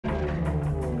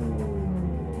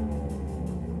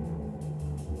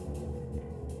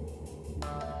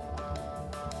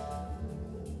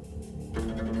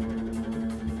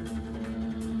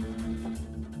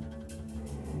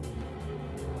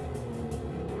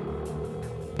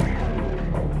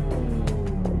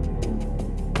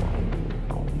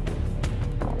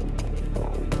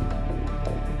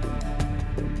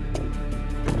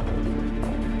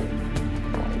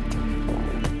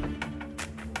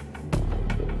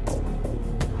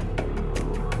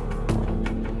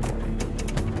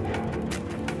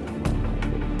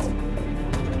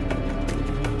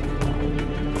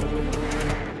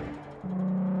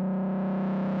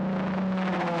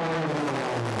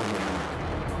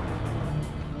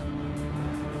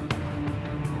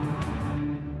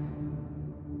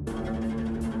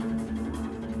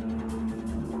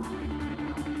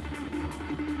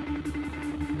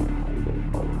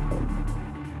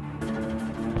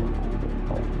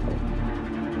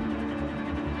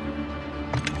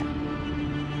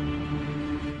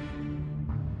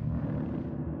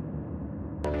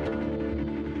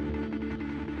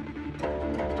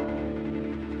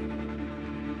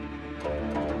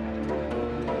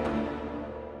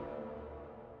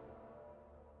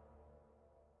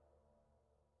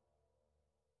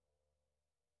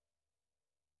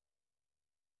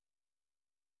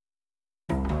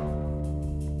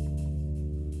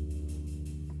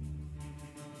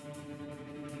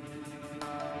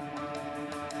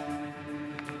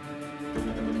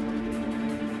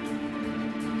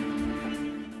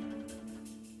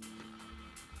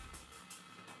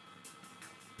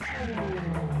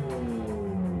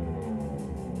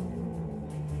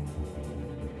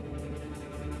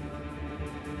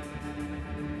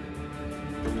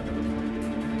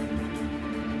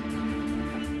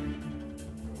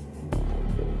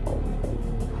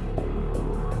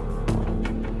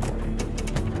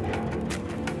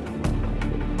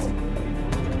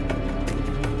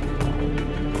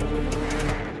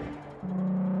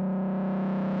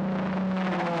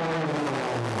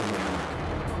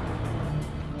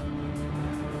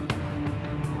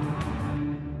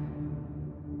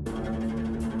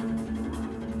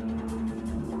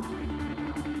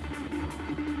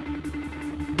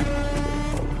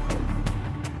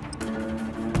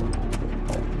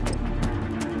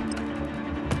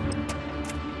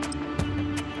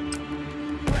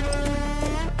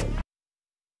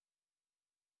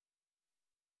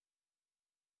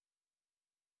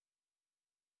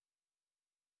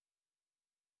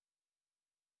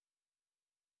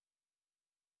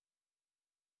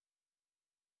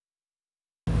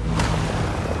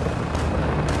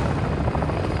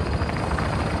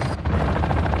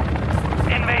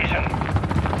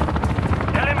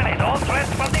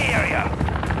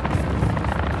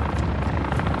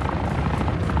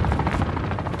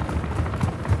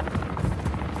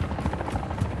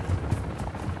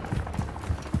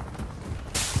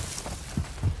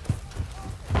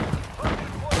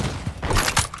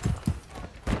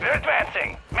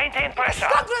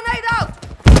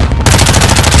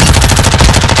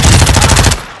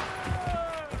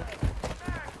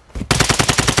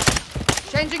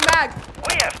Changing mag.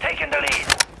 We have taken the lead.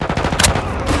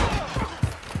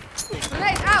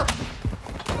 Grenade out.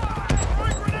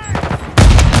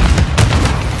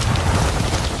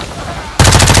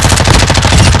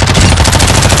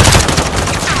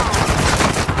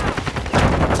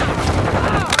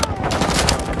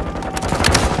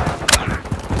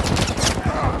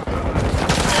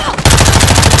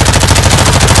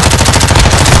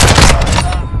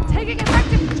 Taking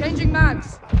effective. Changing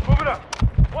mags. Move it up.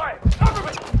 Quiet. Cover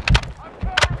me. I'm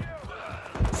covering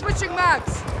you. Switching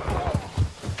mags.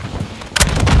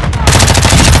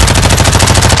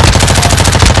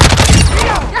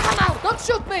 Get him out! Don't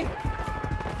shoot me!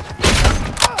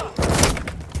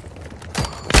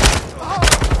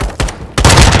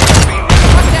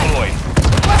 Deployed.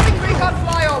 Requesting recon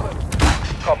flyover.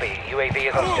 Copy. UAV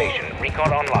is on station.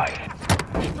 Recon online.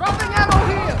 Dropping ammo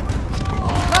here.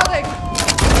 Loading.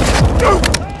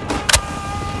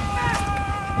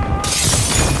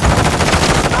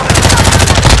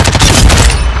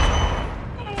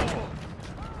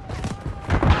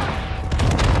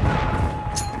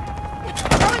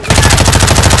 Throwing grenade.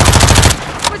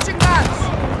 Switching mags.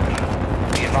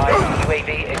 Be advised, UAV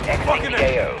is exiting the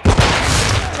AO.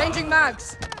 Changing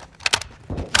mags.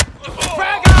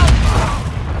 Frag out!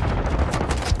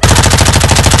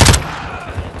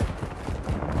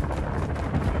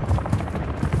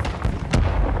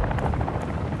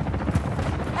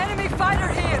 Enemy fighter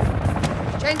here.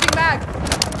 Changing mag.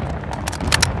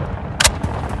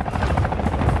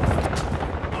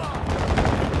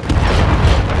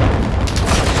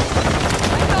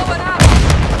 I'm going out.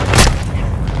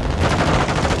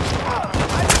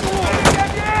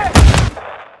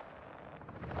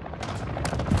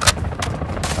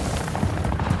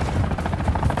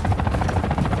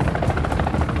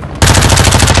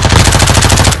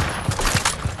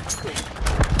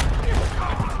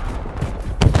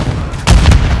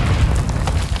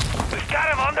 We've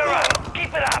got him on the run.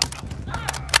 Keep it up.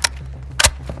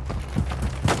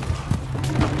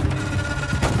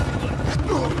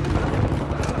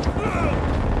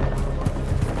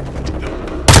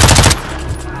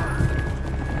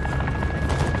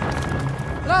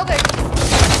 Loading.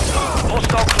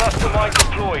 Hostile cluster mine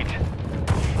deployed.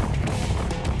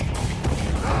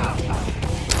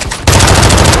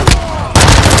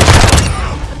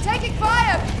 I'm taking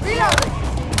fire. Reloading.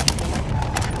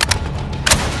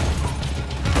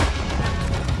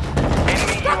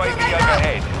 Enemy UAV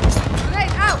overhead.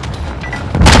 Grenade out.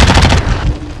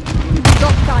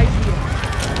 Don't die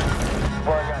here.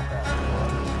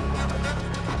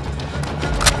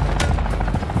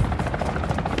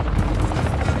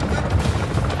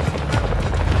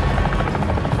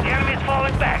 The enemy's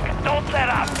falling back. Don't let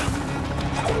up.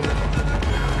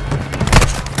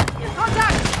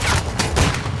 Contact.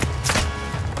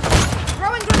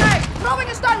 Throwing grenade. Throwing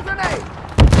a stun grenade.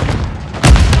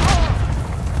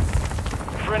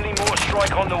 Friendly mortar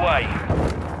strike on the way.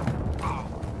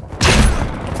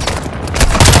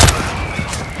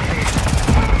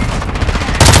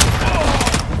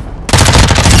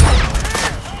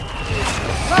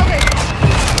 Loading.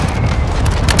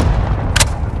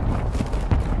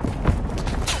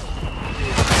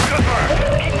 Good work.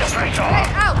 Keep the pressure Grenade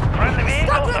on. out. Friendly Stun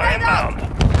vehicles are grenade out.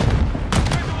 inbound.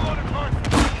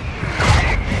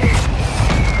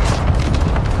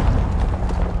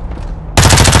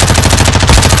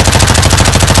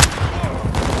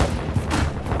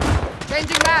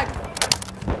 Changing mag.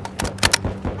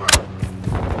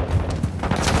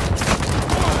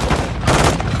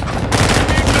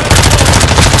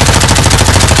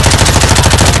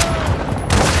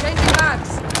 Changing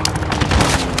mags.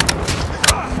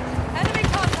 Enemy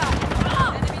contact.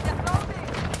 Enemy deploying.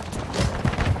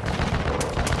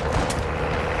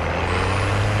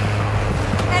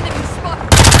 Enemy spotted.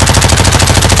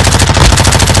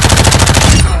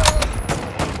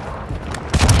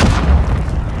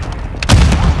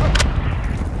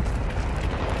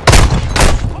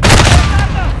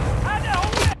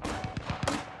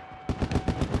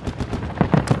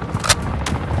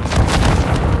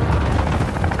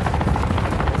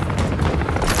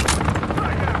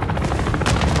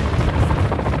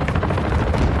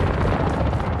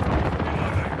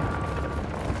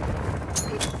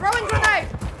 Throwing grenade!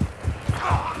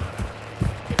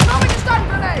 Throwing a stun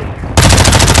grenade!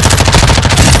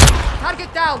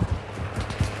 Target down!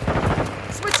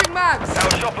 Switching mags! Our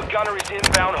chopper gunner is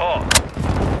inbound hot.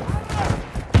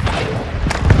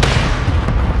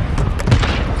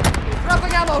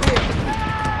 Dropping ammo here!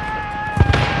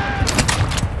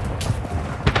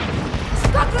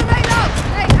 Stun grenade out!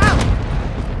 Grenade out!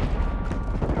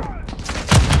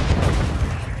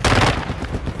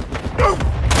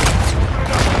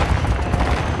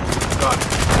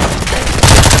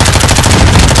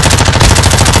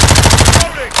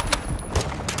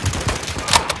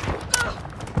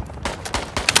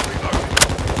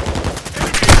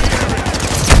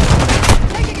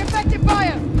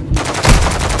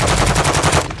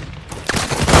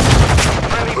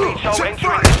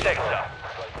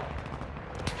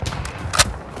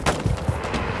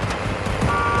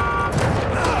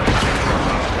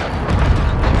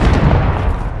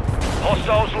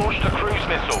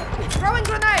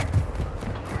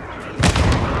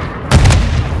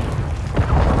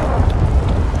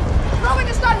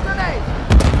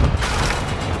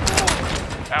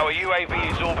 Your UAV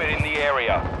is orbiting the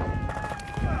area.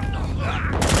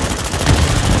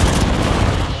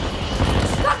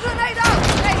 Stun grenade out!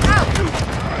 Grenade out!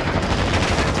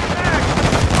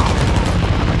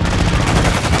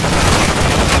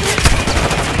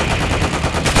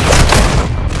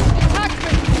 Attack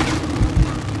me!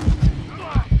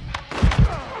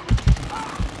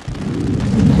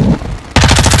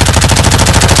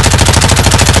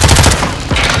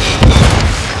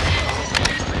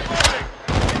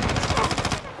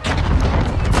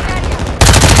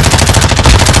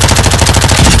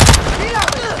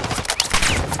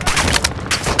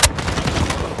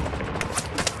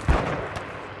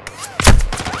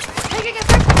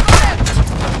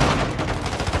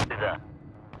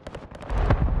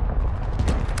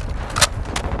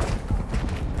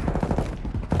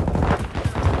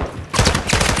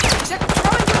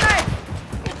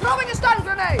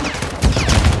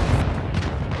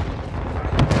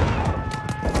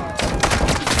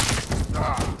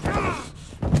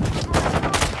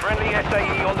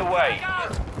 SAE on the way.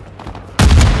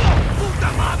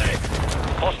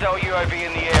 Hostile UAV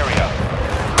in the area.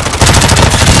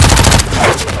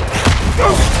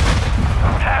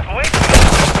 Halfway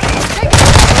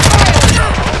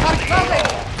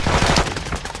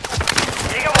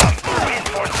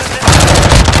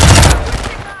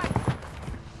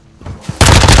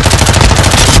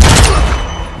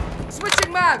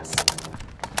Switching mags!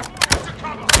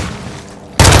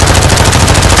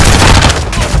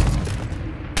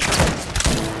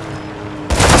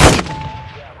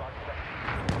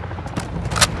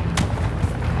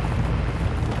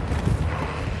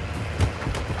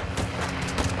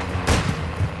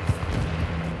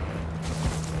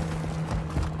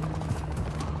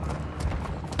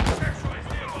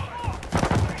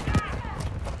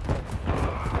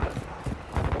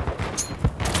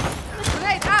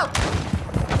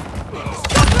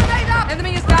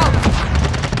 Enemy is down!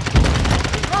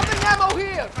 Dropping ammo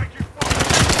here!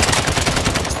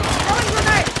 Throwing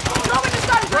grenade! Throwing a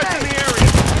stun grenade! right in the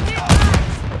area!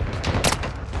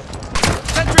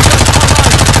 Sentry gun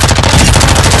online!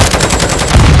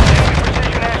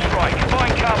 Precision airstrike.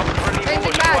 Find cover for an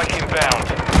evil strike inbound.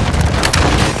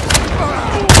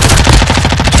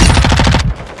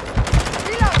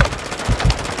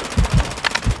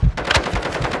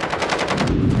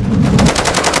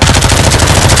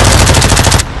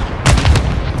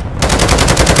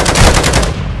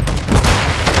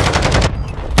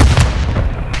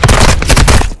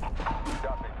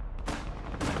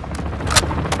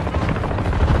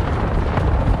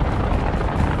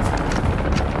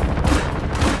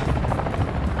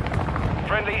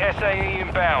 Friendly SAE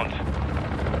inbound.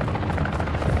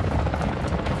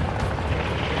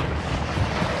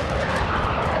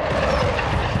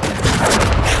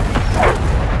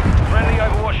 Friendly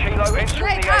Overwatch Helo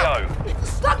entering the AO.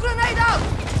 Stun grenade out!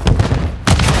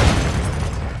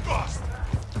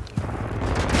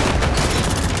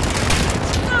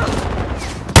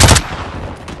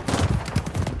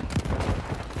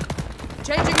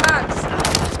 Changing mags!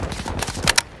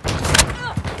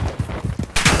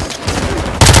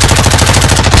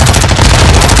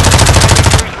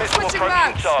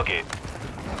 Approaching target.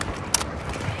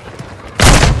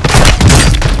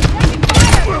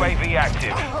 UAV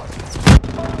active.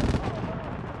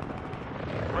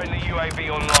 Friendly UAV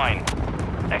online.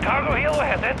 The cargo helo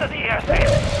has entered the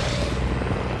airspace.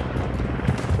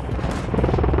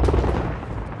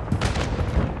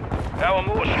 Our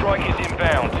mortar strike is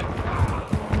inbound.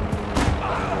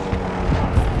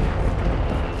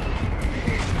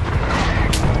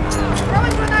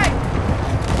 Throwing grenade!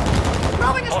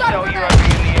 Throwing a stun Hostile grenade! UAV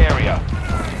in the area.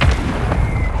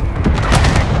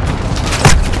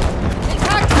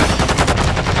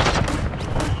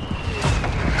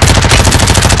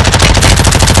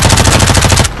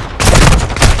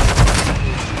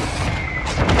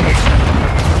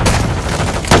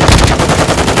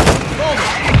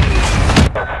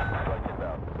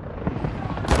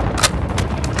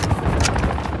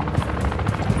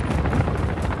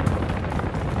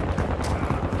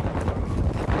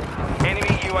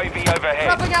 Enemy UAV overhead.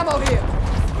 Dropping ammo here!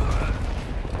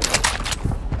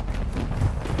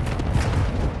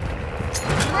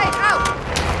 Grenade out!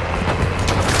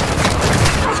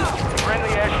 Friendly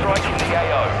airstrike in the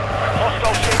AO.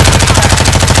 Hostile ship.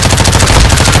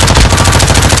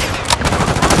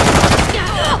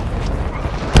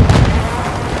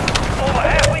 Over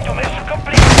halfway to mission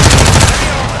complete.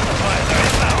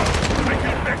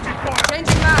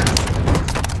 Changing mags!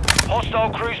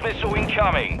 Hostile cruise missile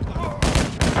incoming.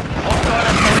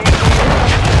 Hostile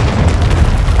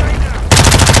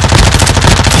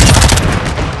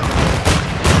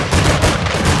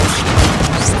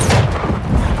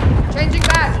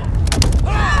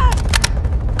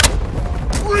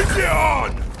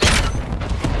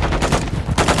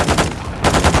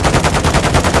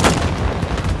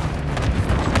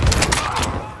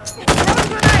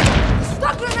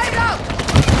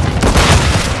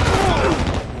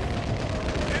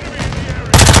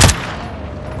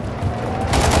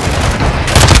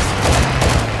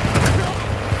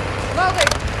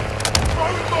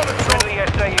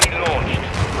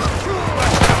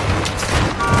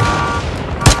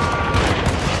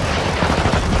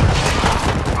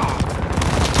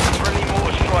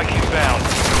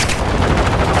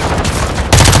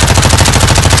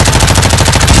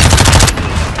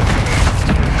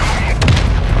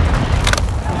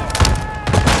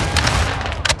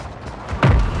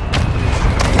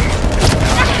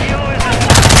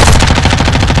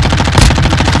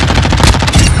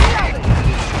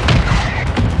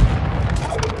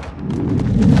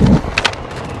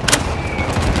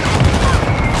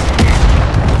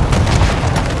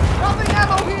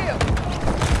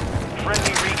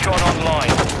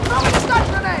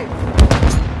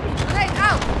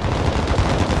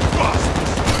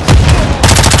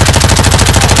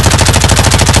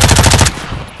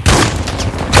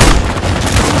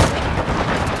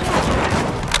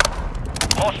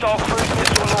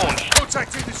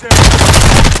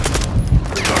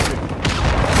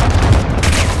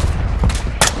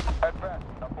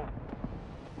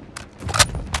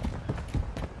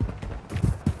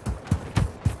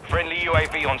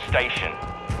UAV on station.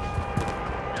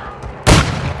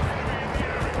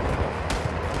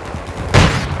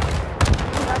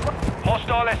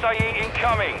 Hostile SAE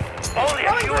incoming. Only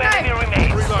a few enemy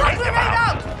remains. Take them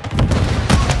out.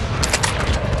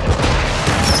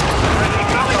 Friendly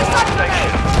missile on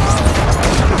station.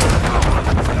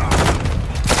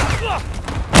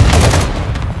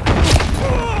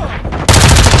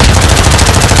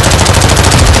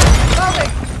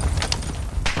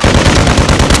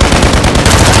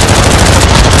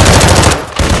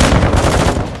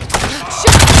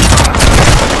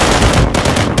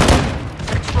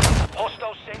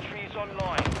 Hostile sentry is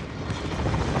online.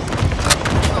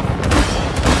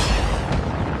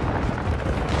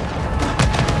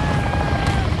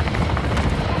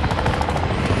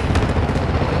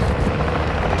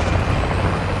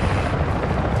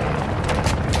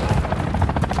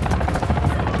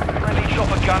 Friendly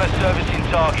chopper gunner servicing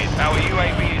target. Our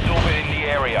UAV is orbiting the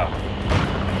area.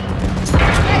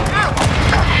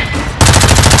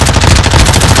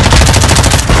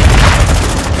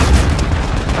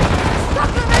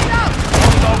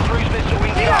 Hostile cruise missile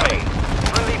incoming.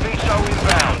 Friendly VSO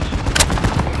inbound.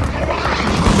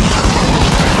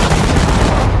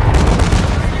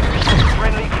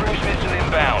 Friendly cruise missile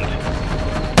inbound.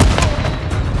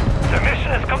 The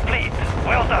mission is complete.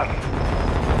 Well done.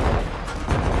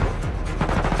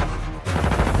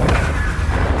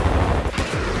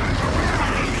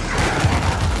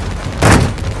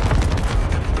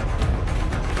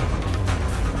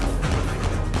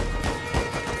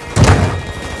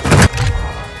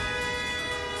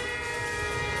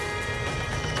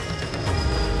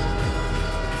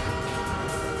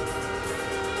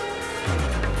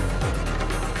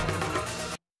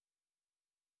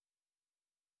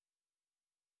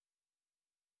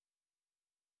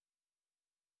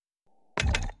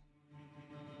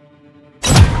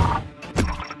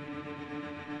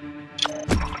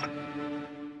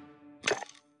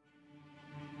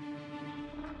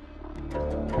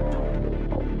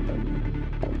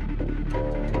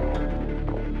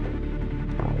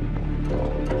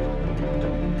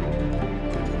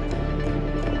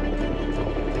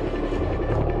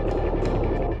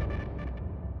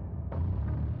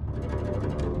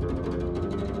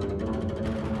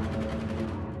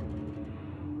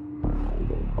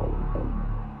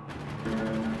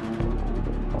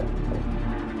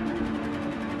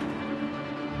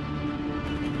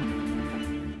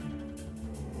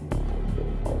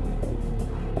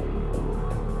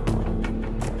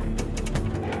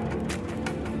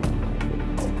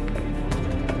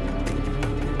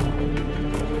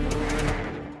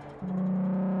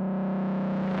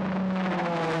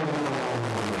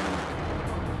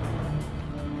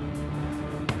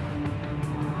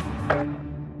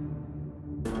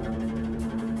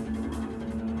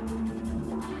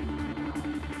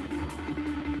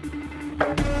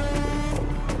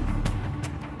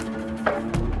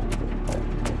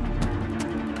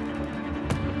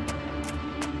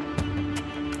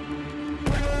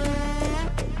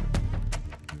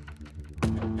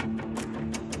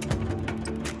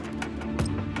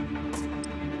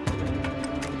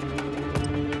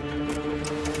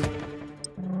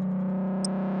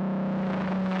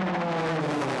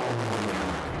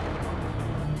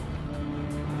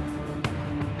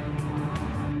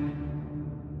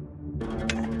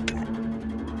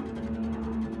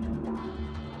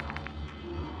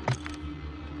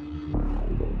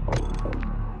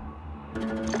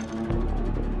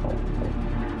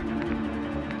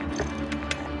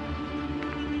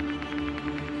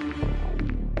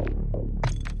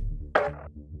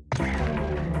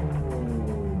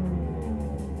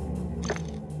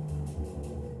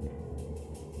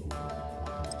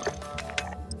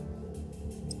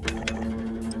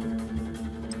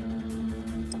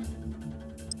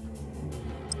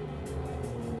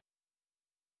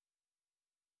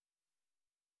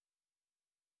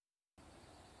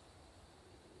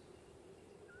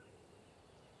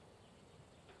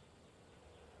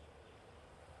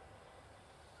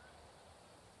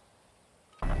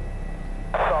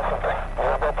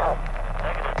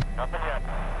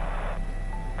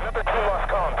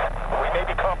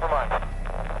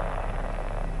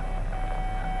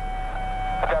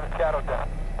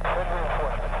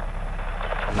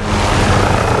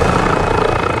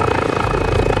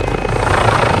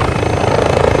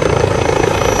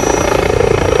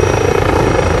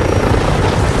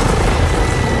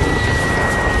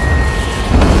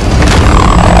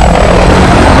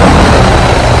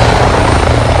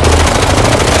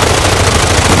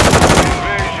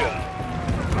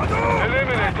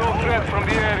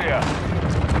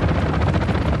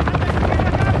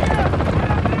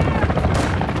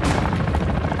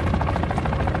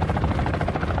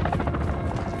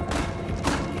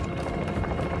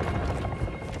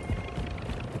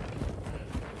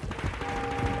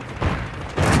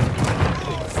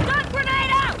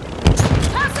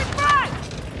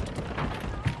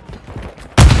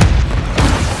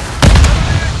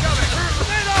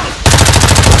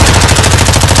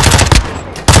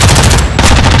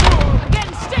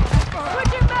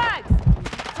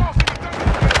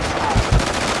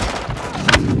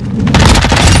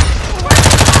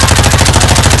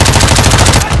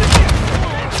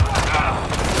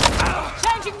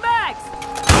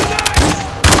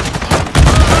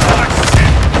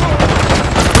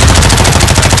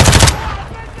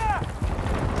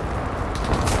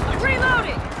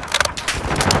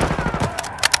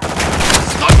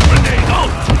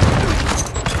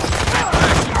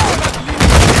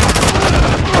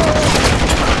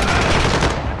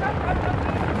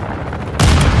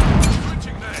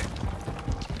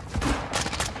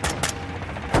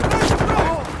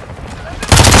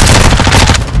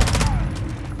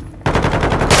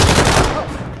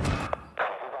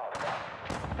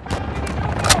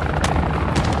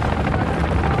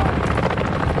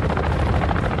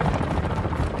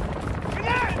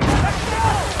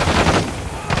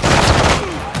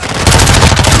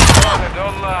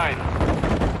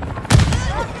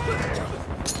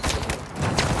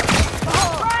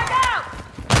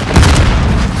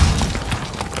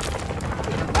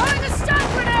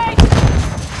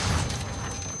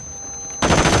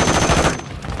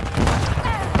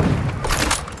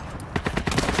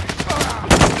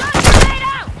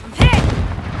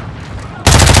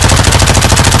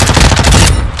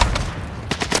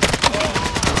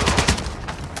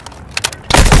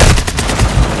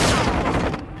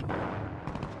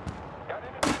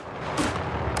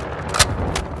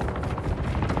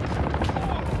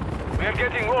 We're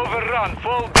getting overrun.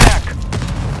 Fall back.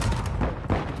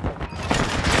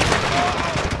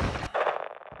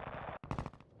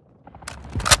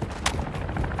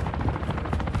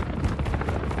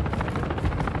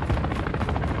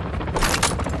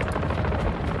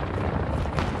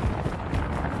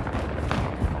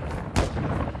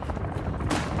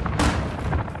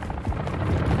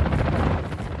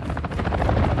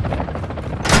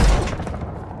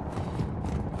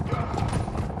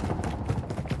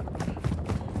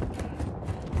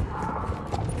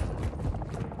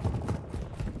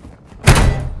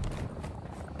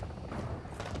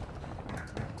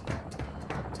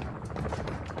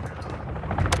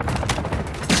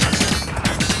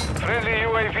 Friendly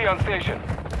UAV on station.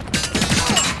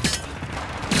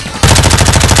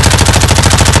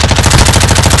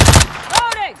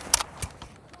 Loading!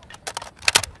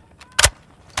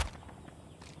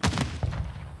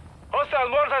 Hostile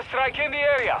mortar strike in the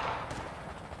area.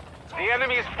 The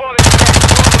enemy is falling.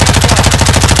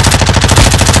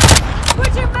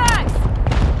 Switching bags!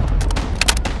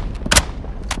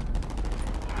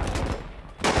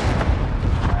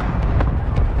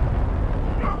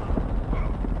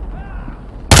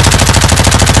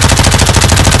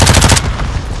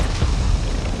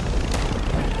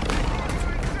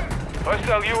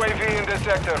 Hostile UAV in this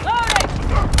sector. Loading!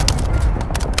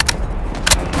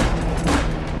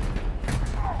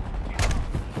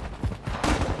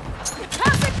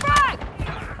 Toxic frag!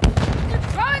 You're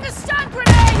throwing a stun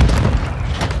grenade!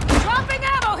 Dropping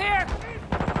ammo here!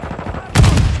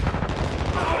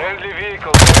 Friendly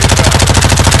vehicle.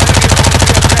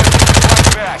 Enemy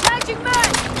back. Changing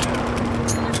mag!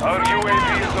 Our UAV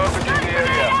is orbiting the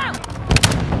area. Out!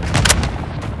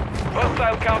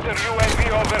 Hostile counter UAV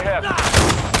overhead.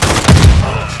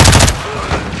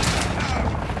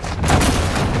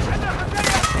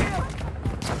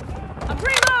 I'm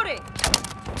reloading!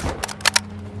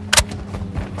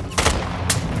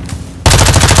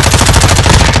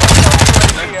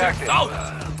 Reactive.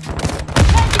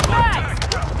 Changing mags!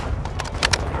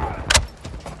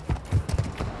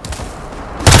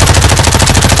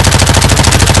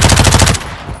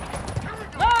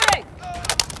 Loading!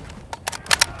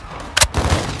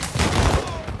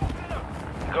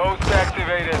 Ghost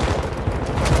activated.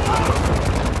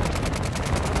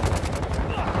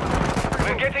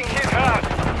 We're getting hit hard.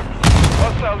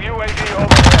 Hostile UAV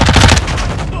overhead.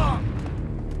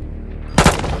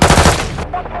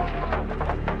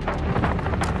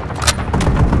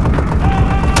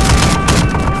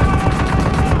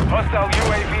 Hostile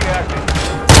UAV active.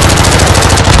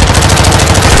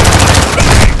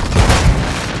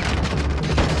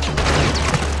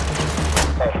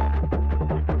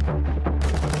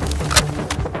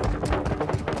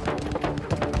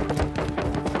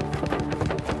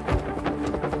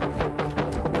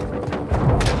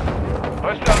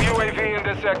 Hostile UAV in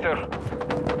this sector.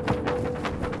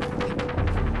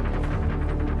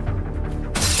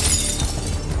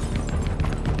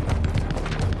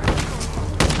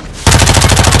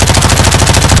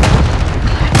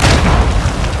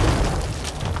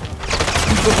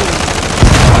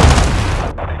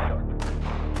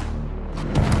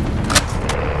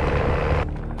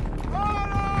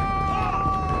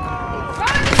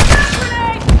 Throwing a stun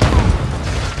grenade!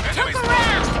 Took a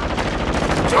round!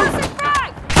 Toxic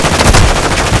frag!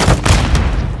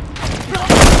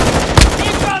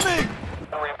 Incoming!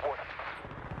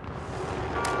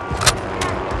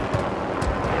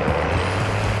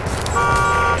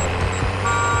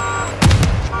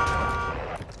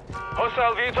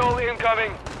 Hostile VTOL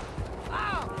incoming.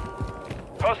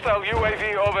 Hostile UAV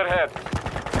overhead.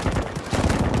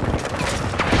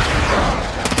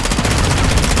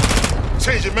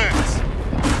 Changing mags.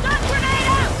 Stun grenade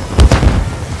out!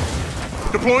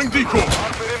 Deploying decoy.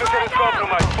 Our perimeter is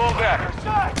compromised. Fall back.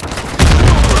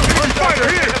 Fire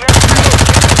here!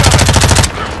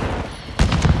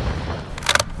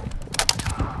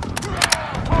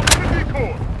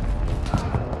 Decoy.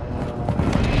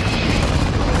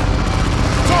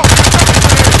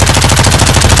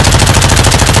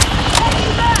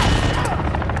 Changing bags!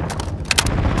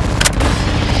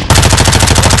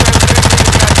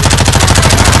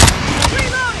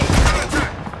 Reloading!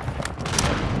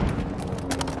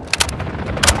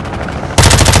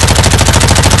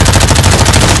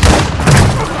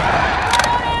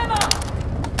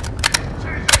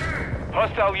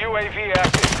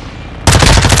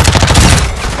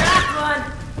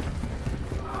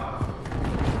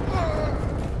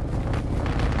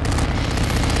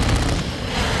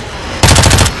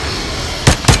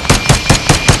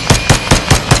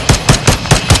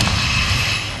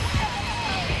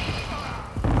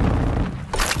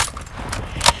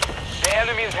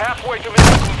 is halfway to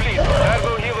mission complete.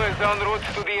 Cargo helo is en route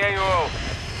to the AO.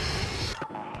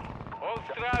 All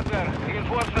Strasser,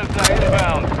 reinforcements are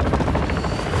inbound.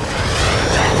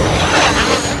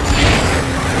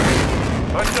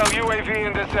 Hostile UAV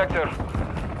in the sector.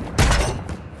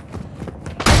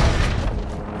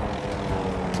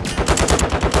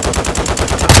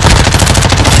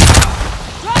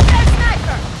 Drop that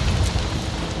sniper!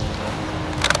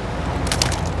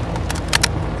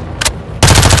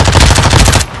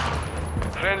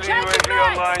 Friendly Check UAV the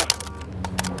bags. online.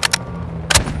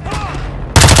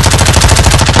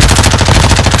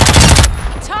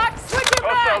 Talk, switching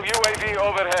Hostile back! UAV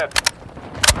overhead.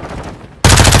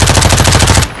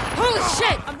 Holy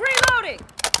shit! I'm reloading!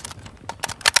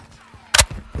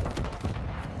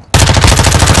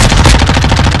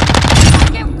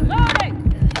 Fucking loading!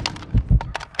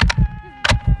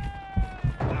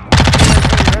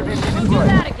 We'll do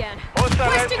that again. Hostile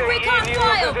Requesting SAE recon near your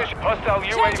flyover. position. Hostile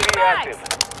Changing UAV bags. active.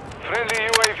 Friendly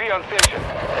UAV on station.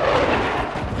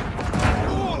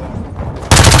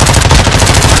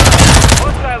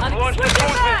 Hostiles I'm launched a switching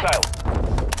cruise back. missile.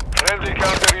 Friendly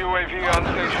counter UAV on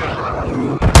station.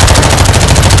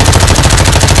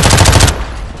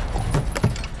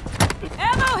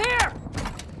 Ammo here!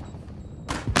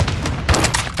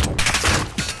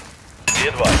 Be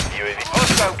advised, UAV.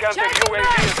 Hostile counter Changing UAV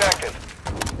back. is active.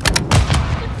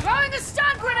 Throwing a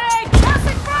stun grenade!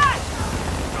 Passing front!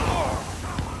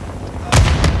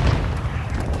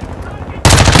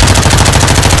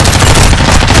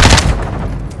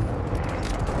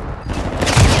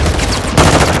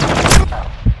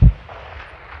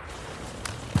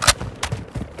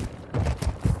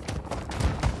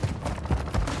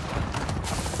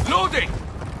 Loading!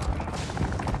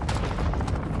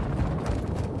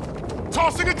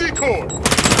 Tossing a decoy!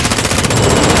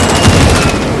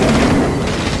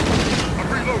 I'm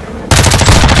reloading.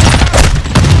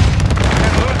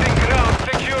 And losing ground.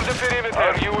 Secure the perimeter.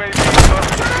 Our UAV is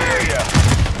orbiting the area.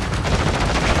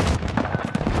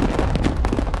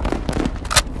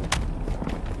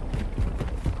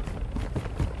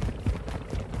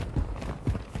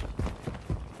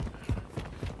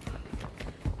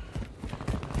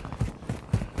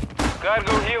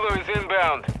 Cargo helo is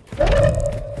inbound.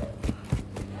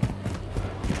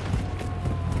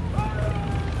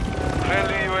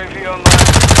 Friendly UAV online.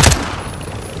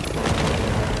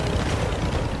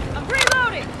 I'm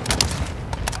reloading!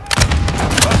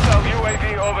 Hostile UAV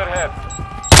overhead.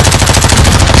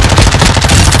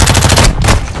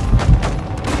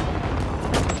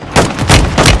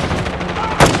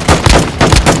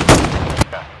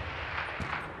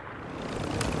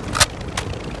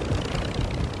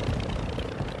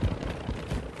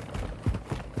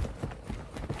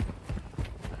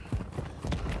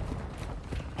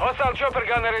 Hostile chopper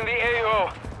gunner in the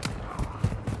AO.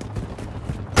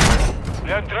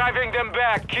 We are driving them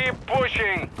back. Keep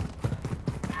pushing.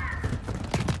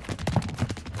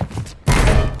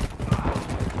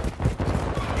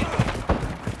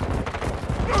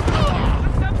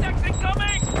 Subjects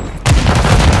incoming!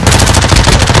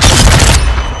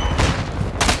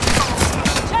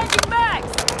 Changing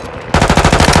bags!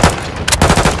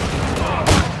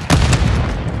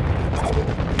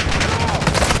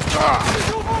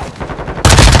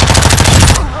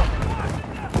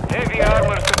 Heavy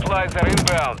armor supplies are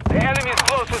inbound. The enemy is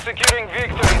close to securing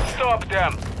victory. Stop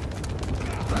them.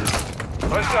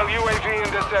 Hostile UAV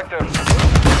in the sector.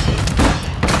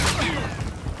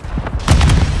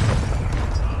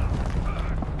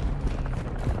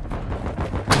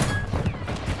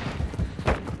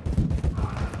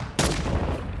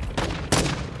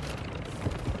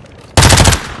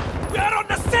 We are on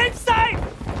the same side!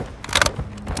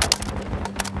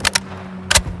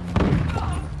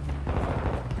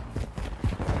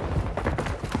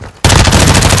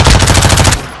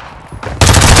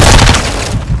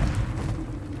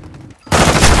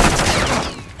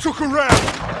 Took a round.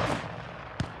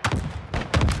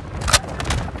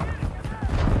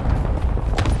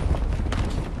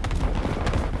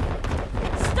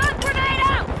 Stun grenade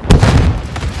out!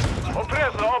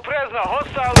 Oprezno,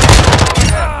 hostile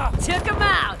overhead. Took him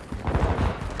out!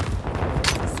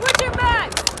 Switching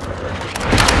bags!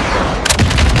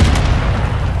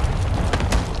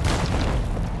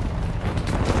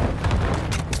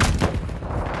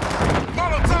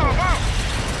 Molotov out!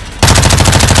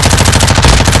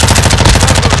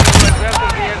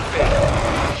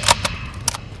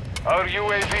 Our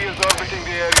UAV is orbiting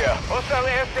the area. Hostile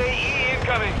SAE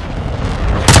incoming.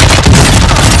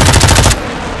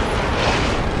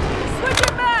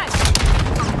 Switching bags!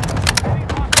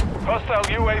 Hostile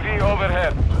UAV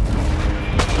overhead.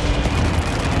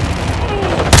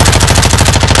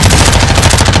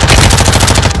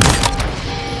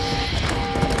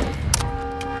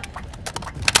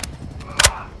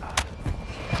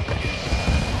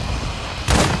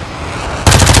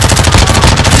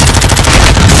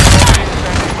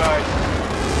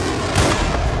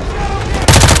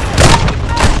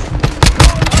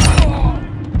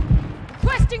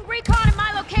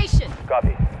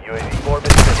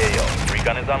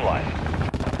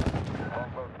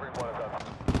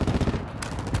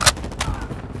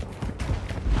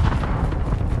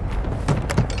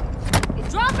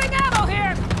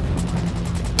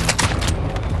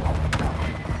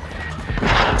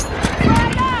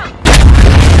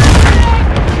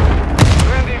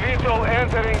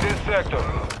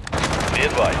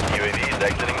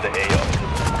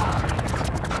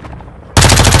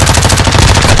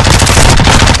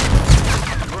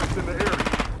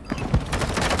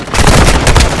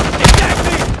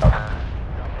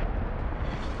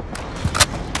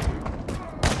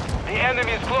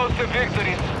 the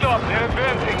victory. Stop. They're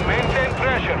advancing. Maintain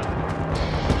pressure.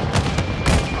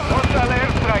 Hostile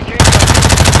airstrike incoming.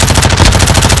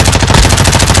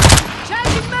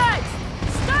 Changing mags!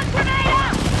 Stun grenade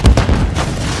out!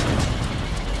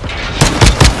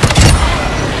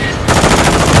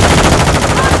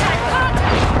 Contact!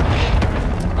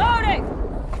 Loading!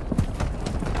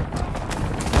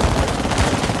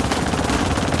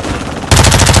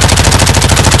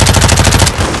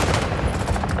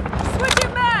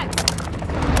 Switching mags!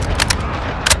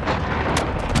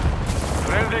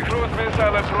 Friendly cruise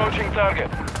missile approaching target.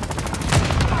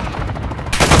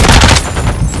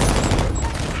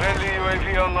 Friendly UAV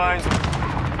online.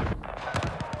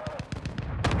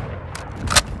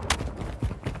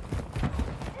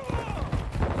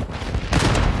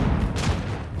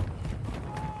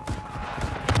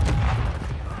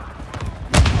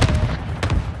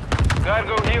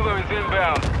 Cargo helo is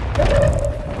inbound.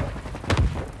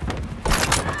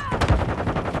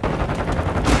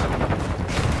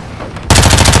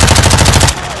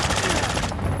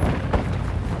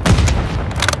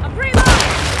 I'm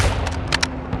reloading!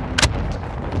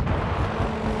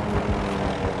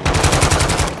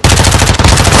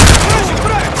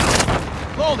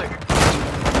 Loading.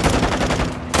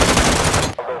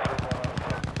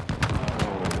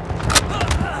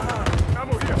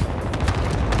 Ammo here.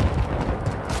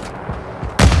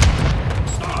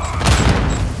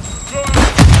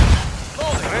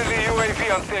 Friendly UAV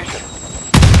on station.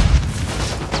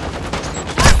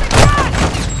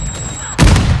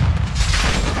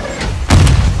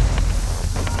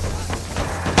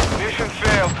 Mission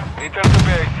failed. Return to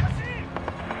base.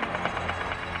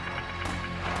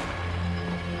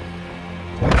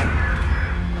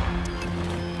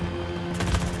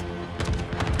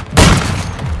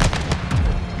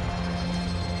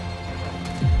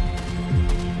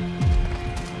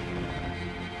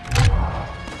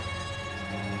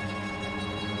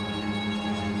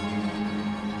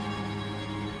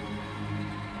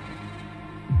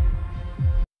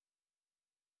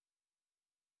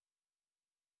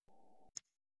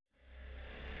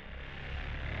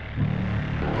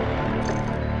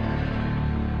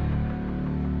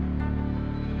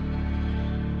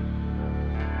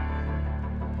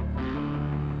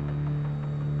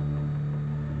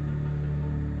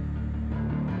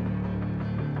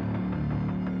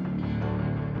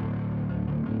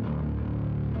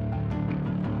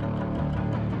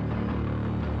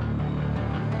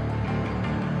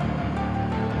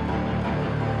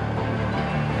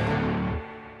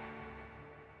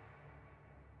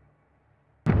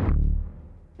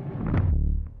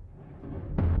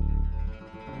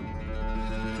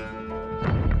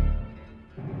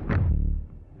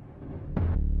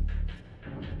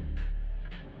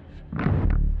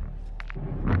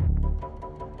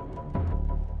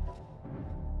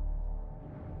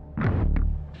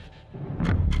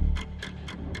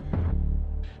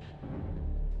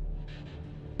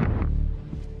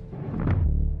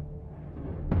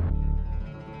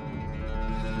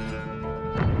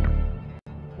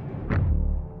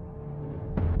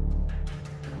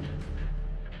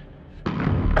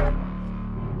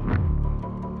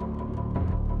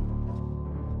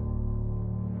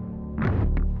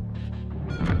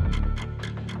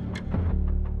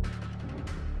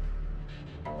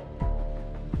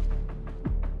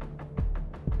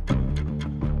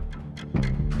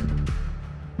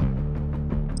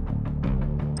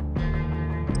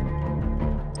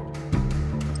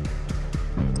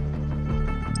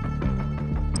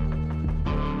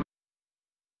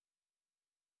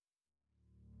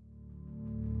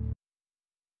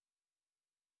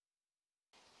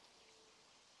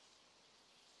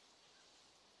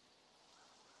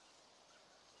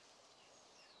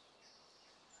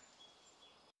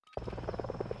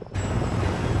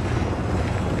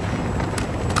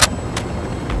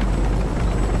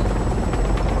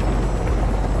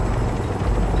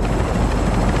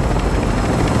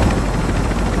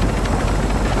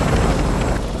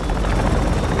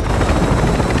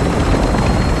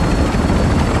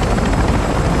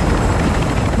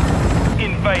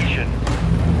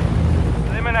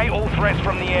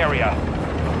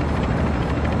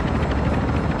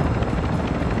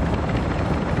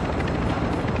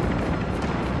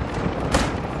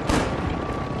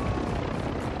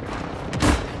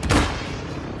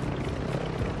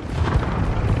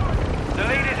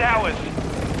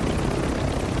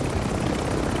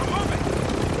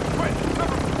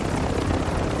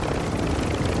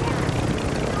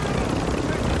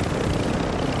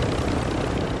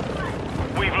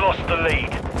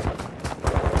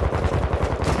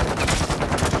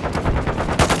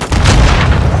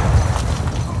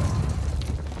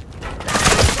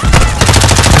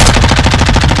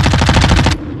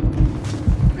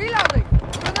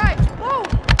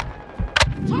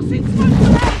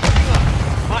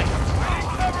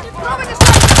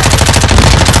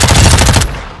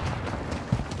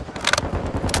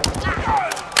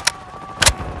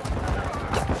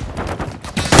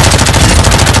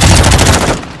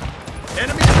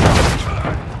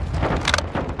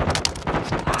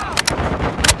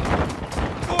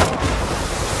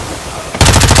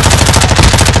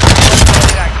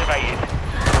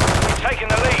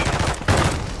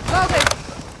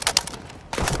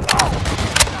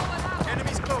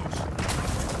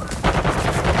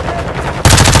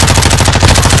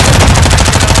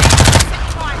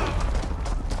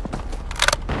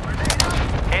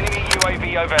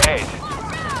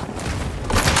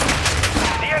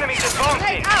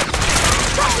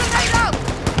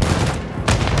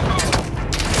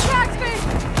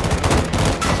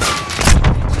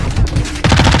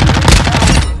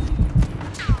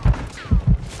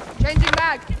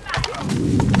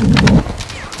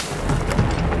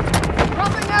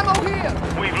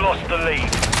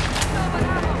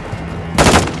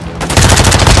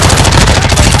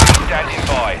 Standing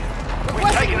by.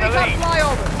 We've taken the lead.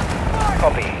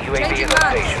 Copy. UAV is on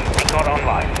station. Recon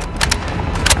online.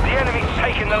 The enemy's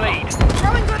taken the lead.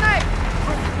 Throwing grenade!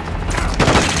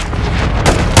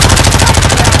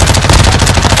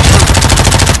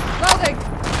 Loading!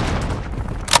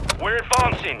 We're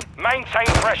advancing. Maintain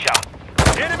pressure.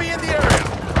 Enemy in the area.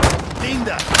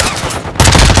 Linda.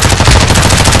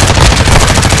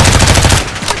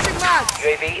 Switching mags!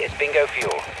 UAV is bingo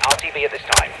fuel. RTB at this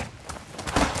time.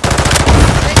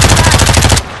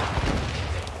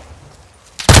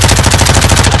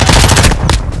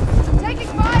 Taking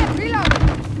fire! Reloading!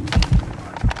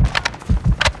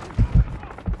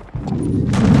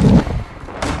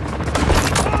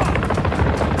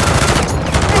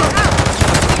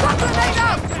 Grenade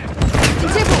out!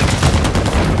 Disable!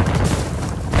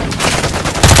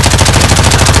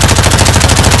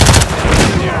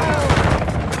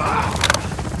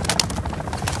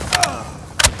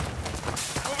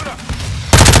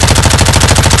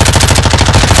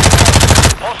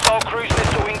 Hostile cruise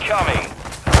missile incoming.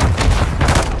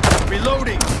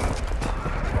 Reloading.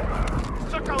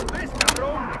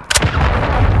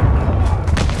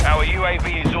 Our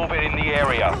UAV is orbiting the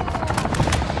area.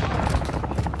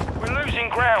 We're losing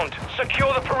ground.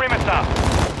 Secure the perimeter.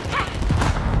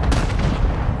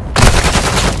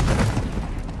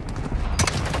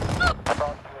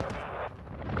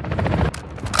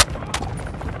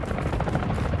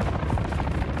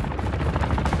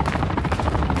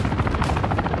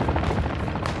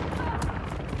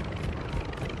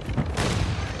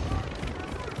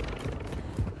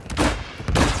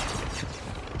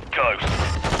 Close.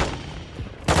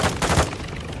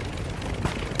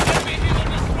 Enemy helo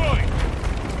destroyed.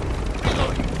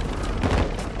 Reloading.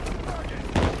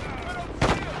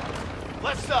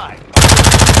 Left side.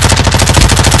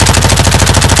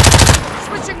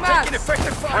 Switching mags!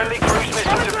 Effective fire. Friendly cruise missile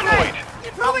Throwing deployed.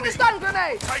 grenade! Throwing a stun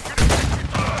grenade! Taking effective.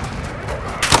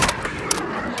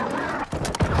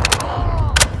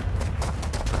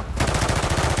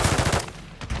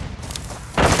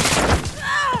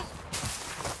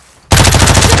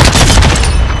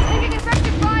 Taking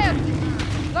effective fire!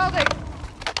 Loading!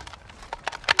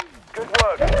 Good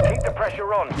work. Keep the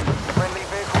pressure on. Friendly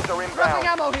vehicles are Dropping inbound.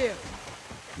 ammo here!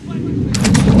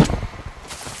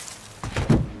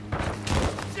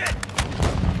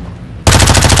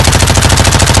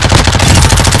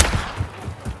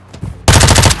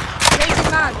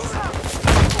 Changing mags!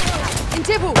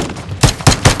 Intibu!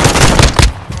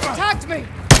 Attacked me!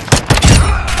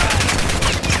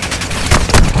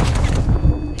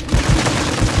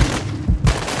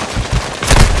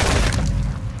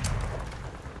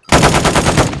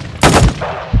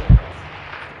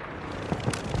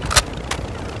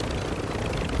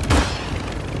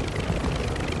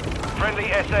 Friendly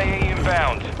SAE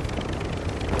inbound.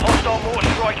 Hostile mortar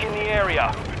strike in the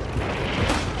area.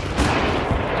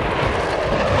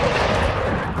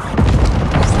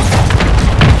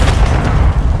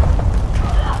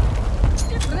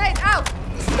 Grenade out!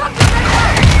 Stun grenade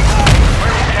out!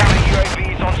 Friendly counter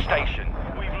UAV is on station.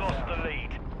 We've lost the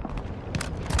lead.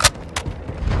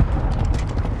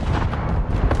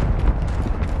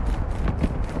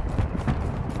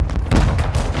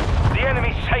 The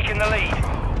enemy's taken the lead.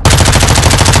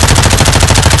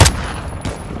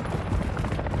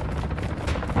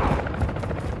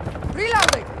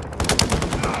 Reloading!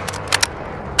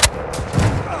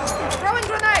 Throwing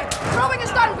grenade! Throwing a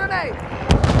stun grenade!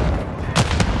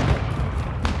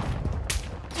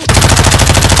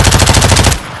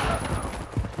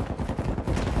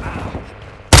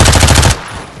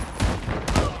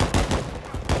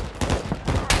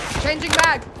 Changing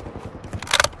mag!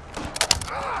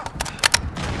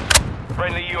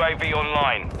 Friendly UAV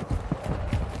online.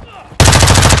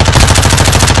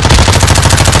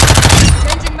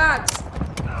 Changing mags!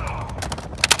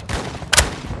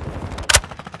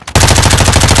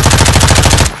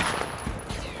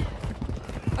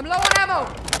 I'm low on ammo!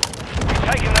 We've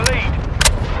taken the lead.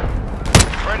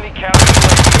 Friendly counter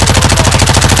UAV is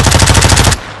online.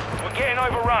 We're getting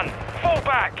overrun. Fall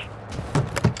back.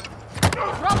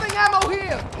 Dropping ammo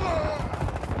here!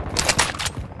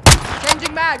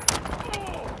 Changing mag!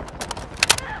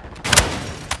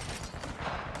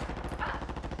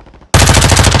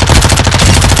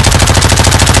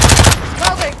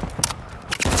 Loading!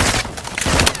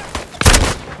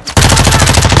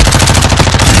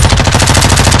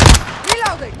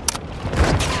 Reloading!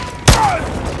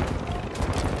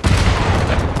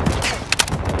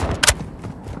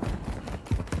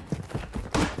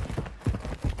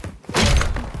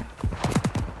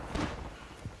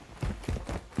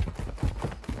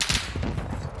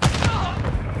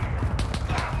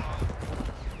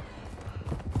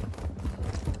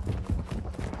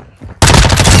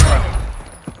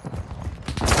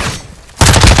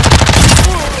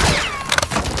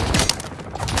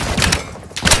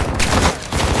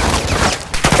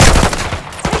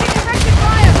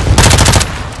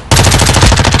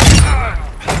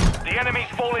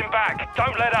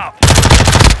 Don't let up.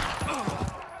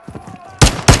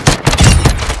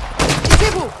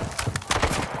 People!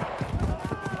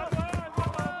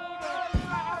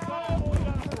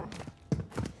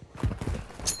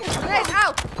 Grenade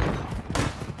out!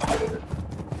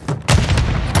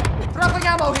 Dropping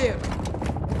ammo here!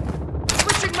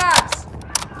 Switching mags!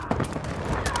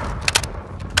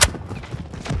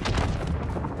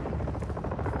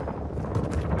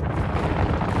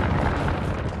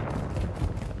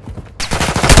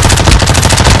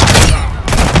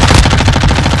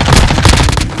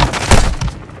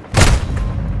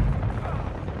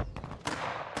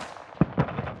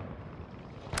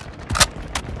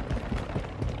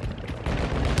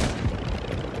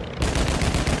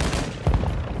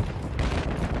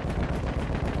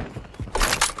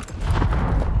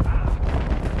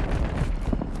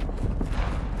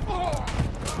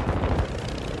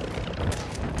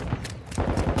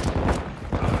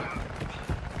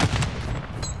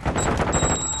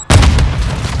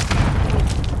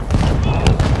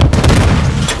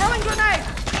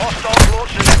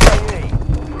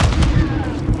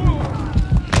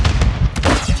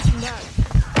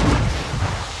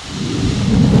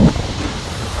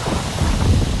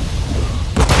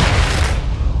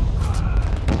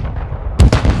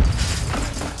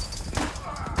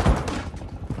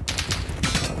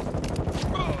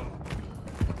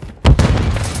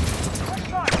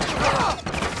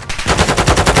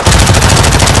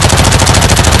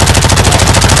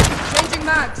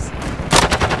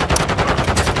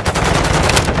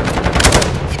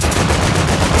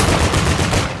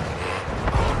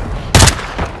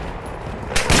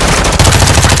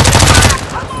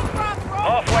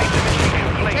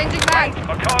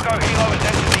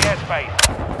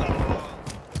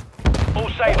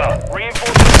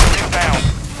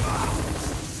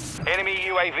 Enemy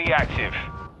UAV active.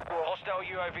 Hostile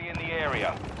UAV in the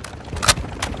area.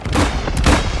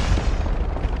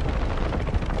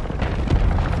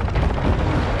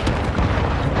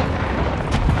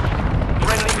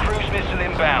 Friendly cruise missile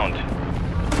inbound.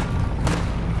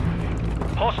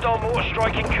 Hostile mortar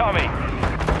strike incoming.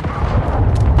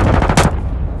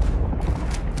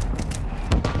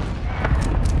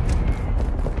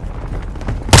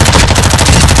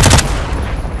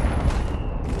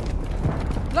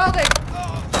 Loading!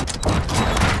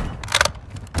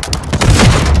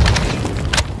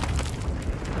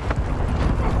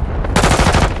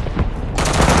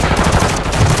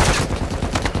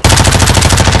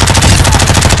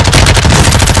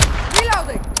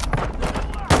 Reloading!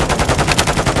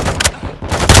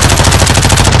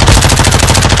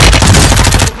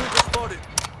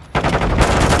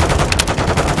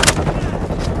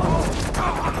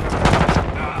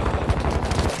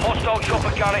 Hostile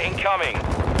chopper gunner incoming.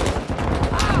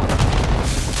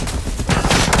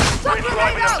 Bridge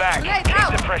right with the back.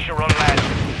 Keep the pressure on land.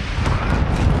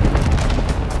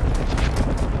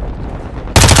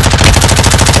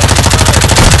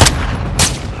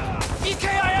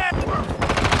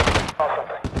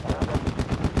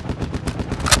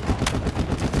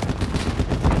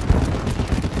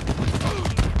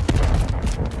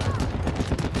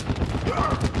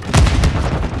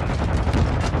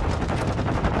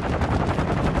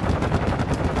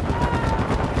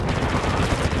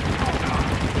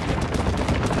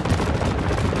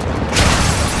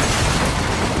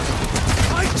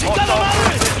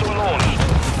 Missile launched.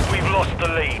 We've lost the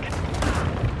lead.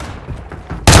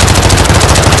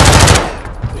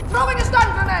 Throwing a stun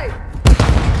grenade!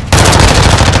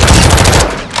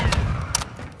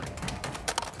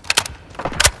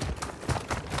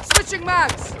 Switching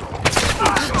mags!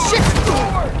 Shit!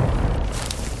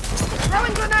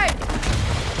 Throwing grenade!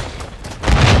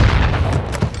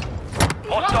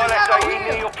 Hostile SAE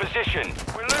near your position.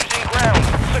 We're losing ground.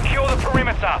 Secure the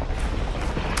perimeter.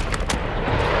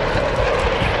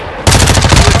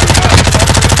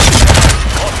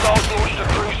 Hostiles launched a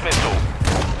cruise missile.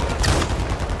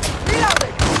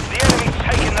 Reloading! The enemy's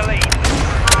taking the lead.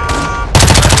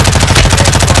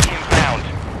 Airstrike inbound.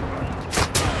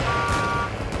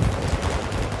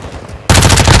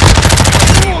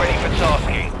 Ready for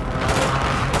tasking.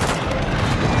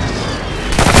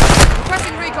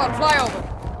 Requesting recon, flyover.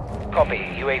 Copy.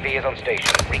 UAV is on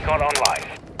station. Recon online.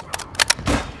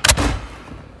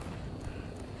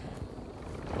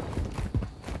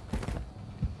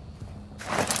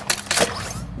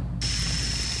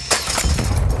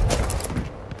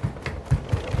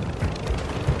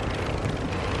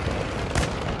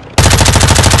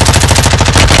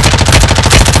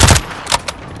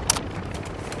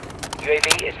 UAV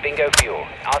is bingo fuel.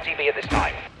 RTB at this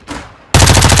time.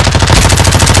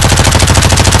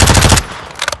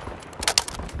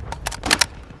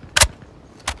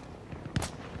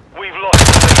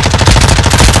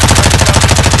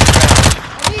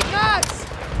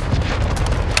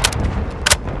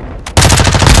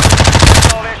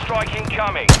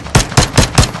 incoming.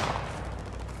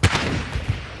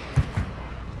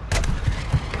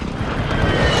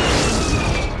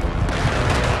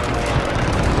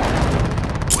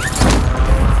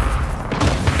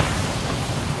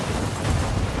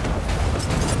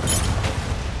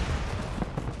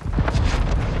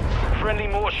 Friendly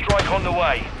mortar strike on the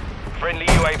way. Friendly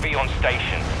UAV on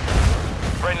station.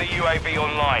 Friendly UAV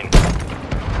online.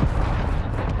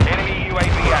 Enemy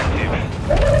UAV active.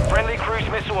 Friendly cruise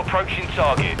missile approaching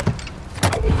target.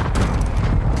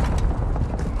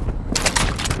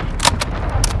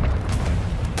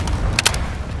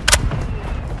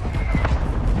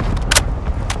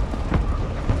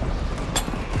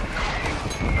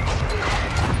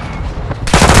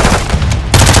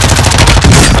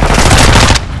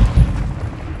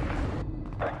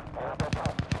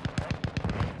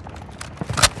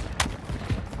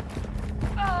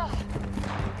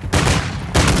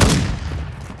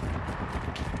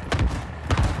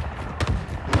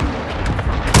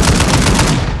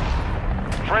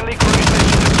 Friendly cruise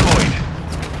missile deployed.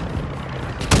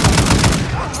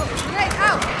 Grenade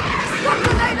out! Stop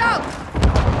grenade out!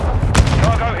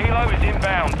 Cargo helo is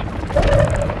inbound.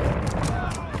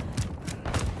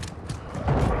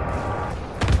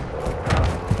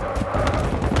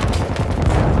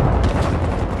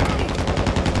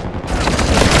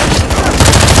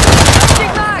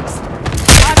 Changing mags!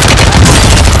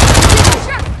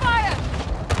 Check fire!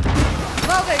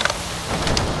 Loading!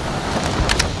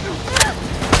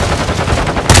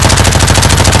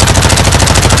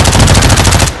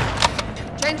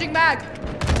 Changing mag!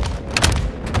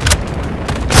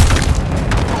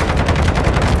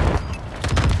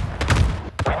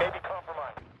 We may be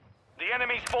compromised. The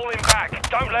enemy's falling back.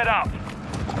 Don't let up.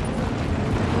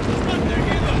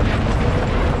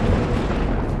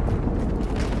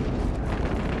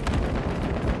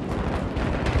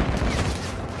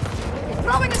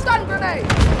 Throwing a stun grenade!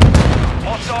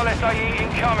 Hostile SAE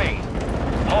incoming.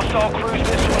 Hostile cruise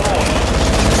missile launched.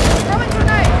 Throwing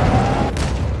grenade!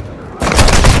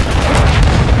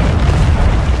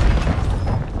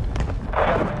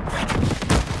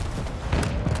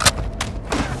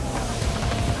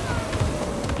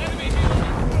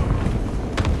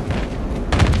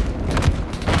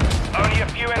 Only a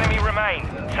few enemy remain.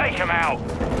 Take them out.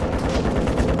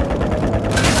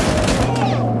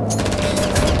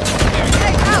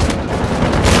 Grenade out!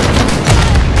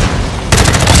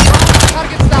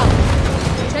 Target's down.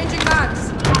 Changing mags.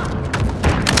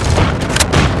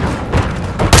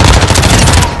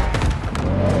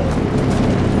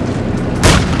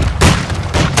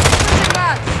 Changing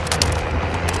mags.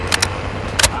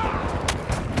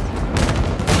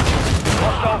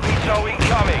 Hostile VTOL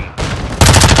incoming.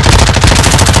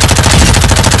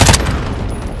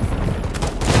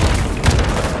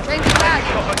 Changing mags.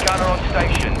 Chopper gunner on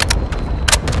station.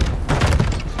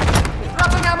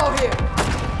 Dropping ammo here.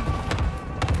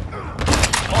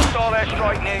 Hostile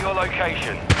airstrike near your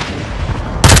location.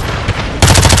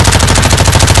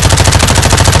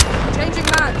 Changing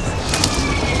mags.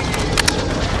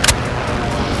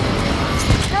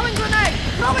 Throwing grenade.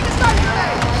 Throwing a stun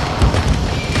grenade.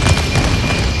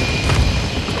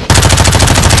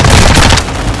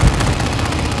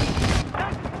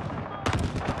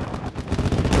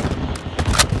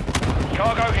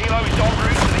 Cargo helo is en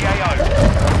route to the AO.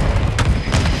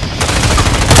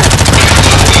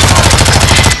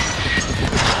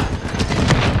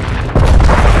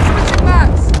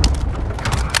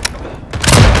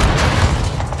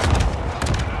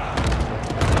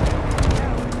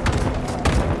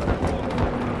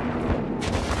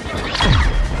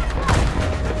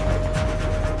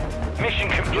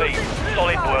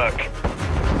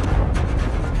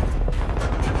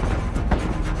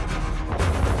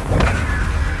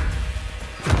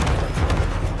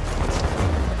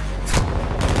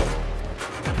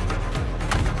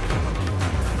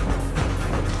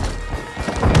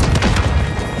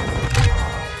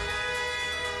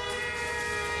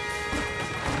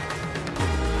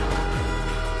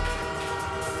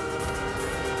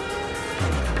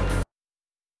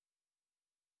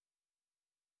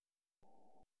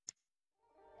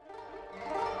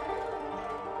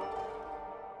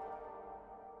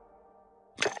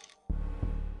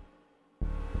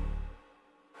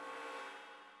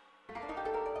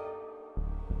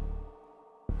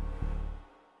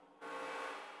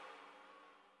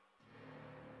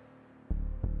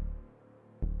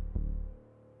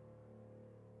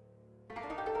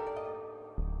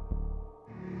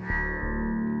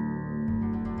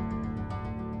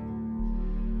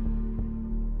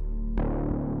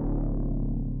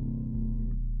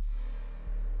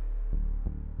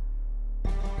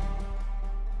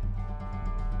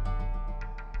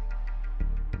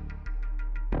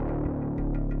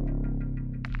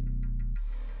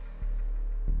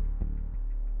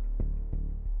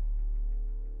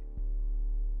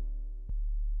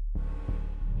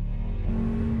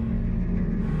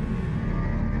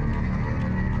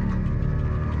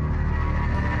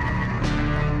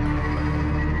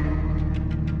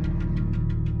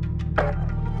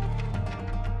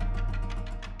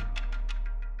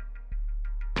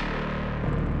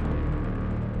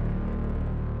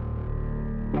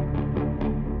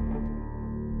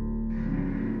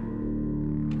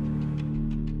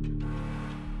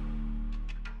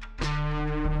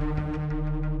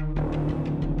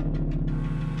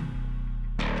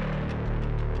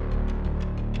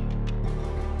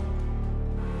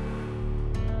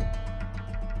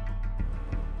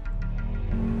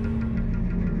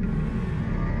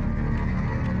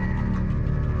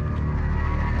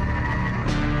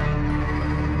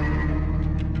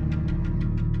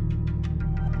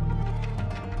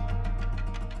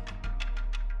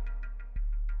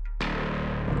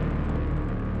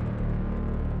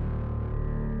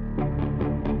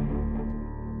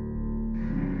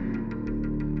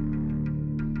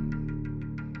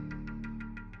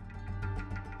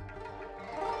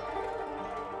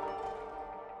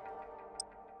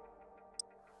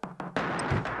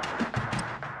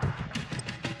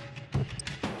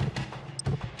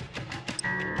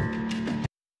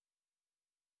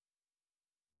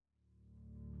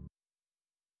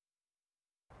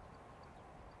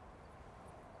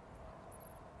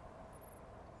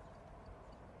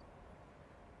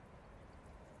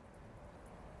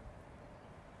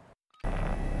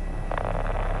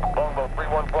 longboat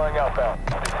 3-1 flying outbound.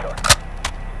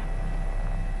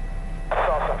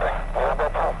 Saw something.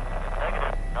 MW2.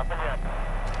 Negative. Nothing yet.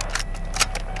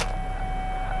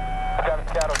 Got a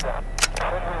scout down.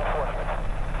 Send reinforcements.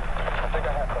 I think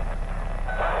I have something.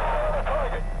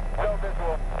 Target. No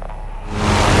visual.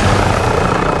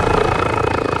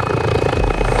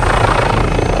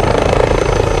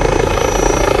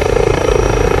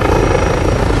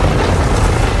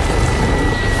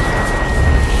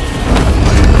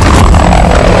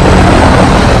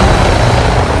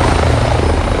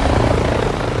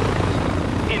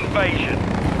 Invasion.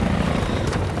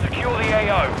 Secure the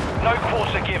AO. No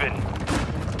quarter given.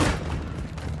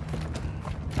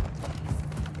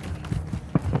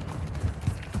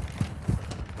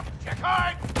 Check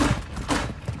hard!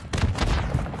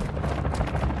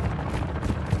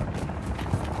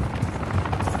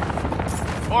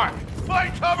 Mark,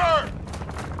 find cover!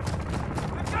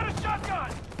 I've got a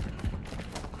shotgun!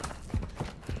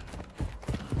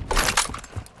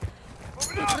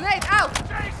 Moving up! Grenade out!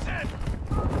 Jason!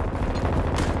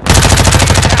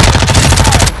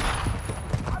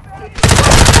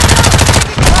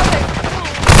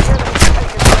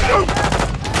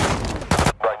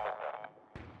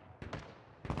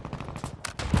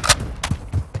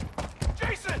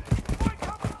 Jason! Find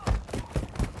cover!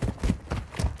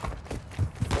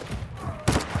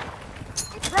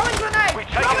 Throwing grenade! We've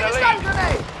taken Throwing the a lead. stun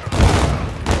grenade!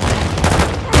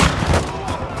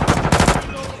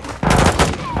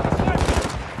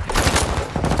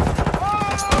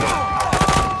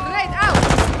 Grenade out!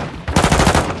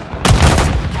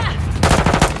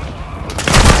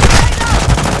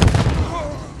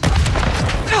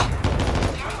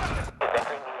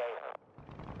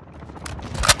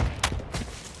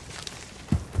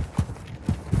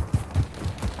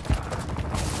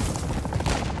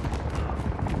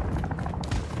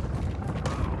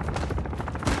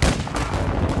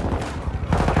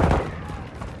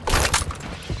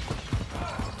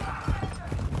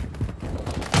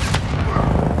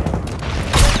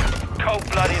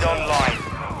 Cold-blooded online.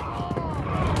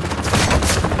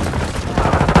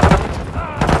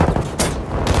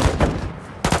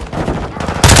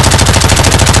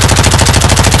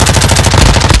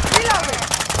 Reloading!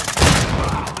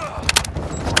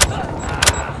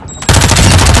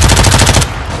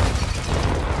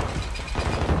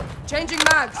 Changing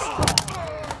mags!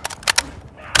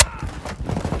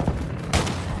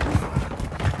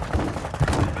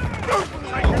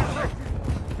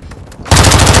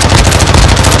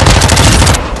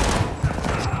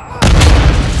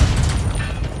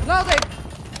 Loading!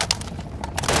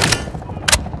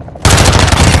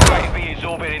 UAV is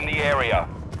orbiting the area.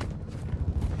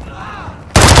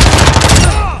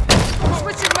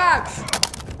 Switching mags!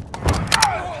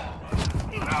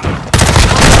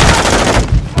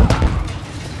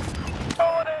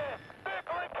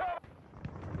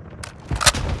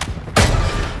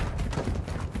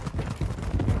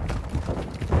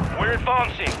 We're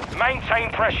advancing.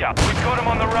 Maintain pressure. We've got them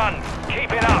on the run.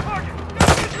 Keep it up.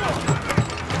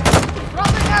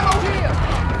 Dropping ammo here!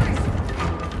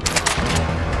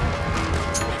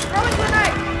 Throwing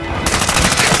grenade!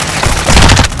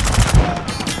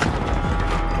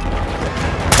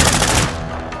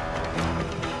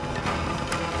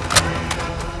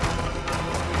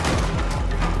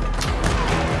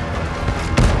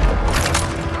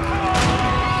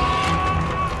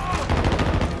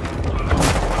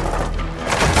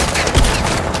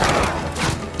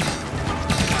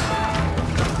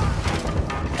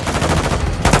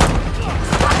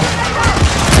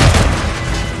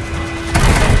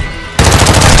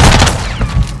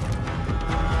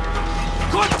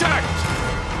 Contact!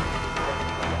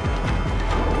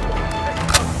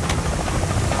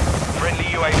 Friendly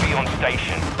UAV on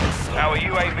station. Our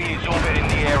UAV is orbiting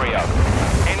the area.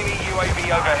 Enemy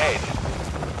UAV overhead.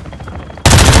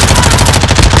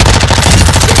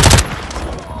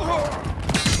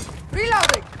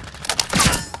 Reloading!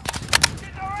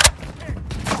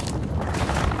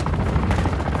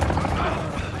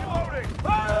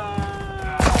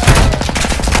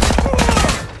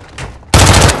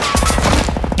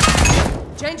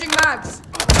 Changing mags!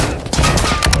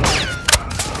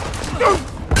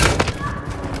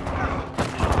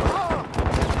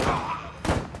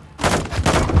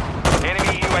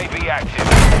 Enemy UAV active.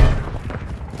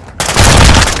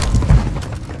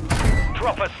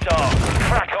 Drop a star.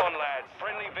 Crack on, lads.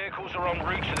 Friendly vehicles are en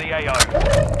route to the AO.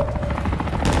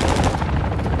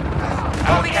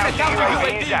 Our counter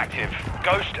UAV is active.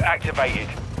 Ghost activated.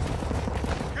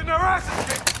 Getting our asses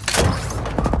kicked!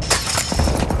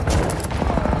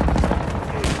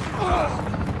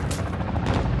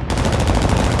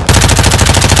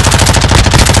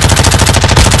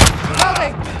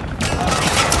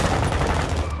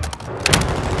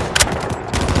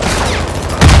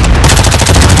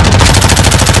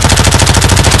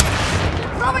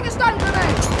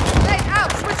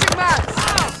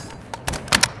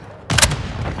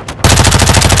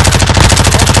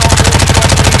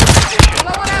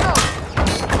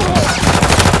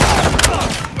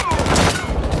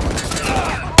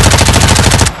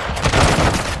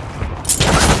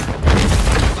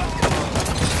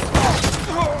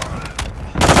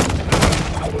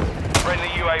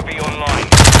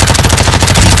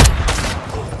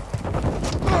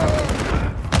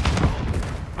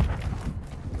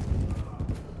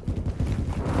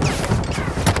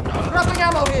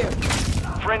 ammo here.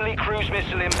 Friendly cruise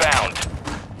missile inbound.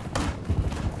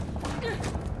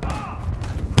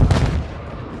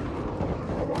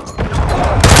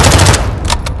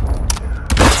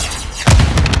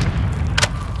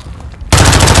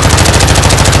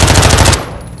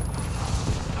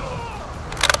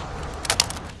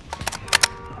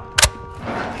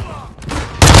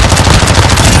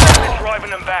 Driving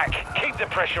them back. Keep the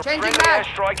pressure. Changing Friendly mag.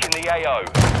 airstrike in the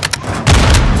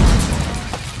AO.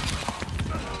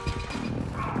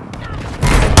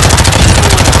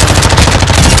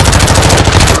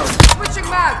 Switching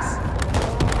mags.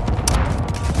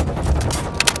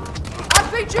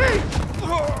 RPG.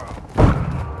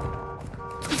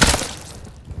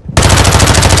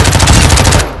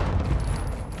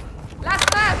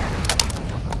 Last mag.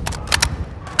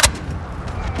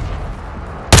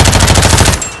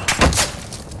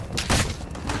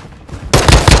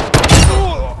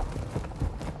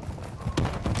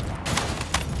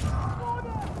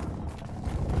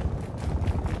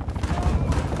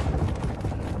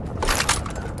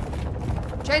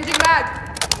 Changing mag.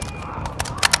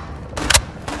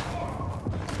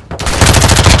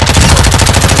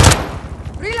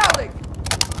 Reloading.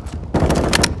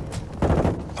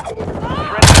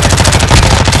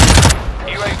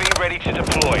 UAV ready to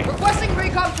deploy. Requesting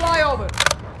recon flyover.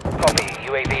 Copy.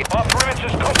 UAV. Our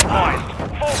perimeter's compromised.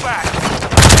 Fall back.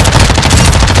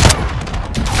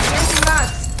 Changing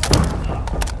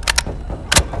mags.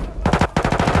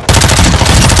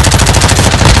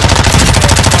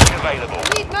 Available.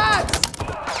 Need mags.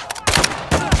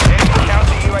 Enemy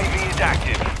counter UAV is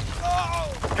active.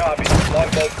 Copy.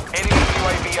 Longboat. Enemy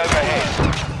UAV overhead.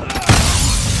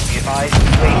 Be advised,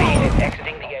 UAV is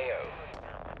exiting the AO.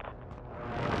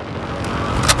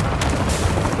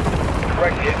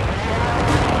 Corrected.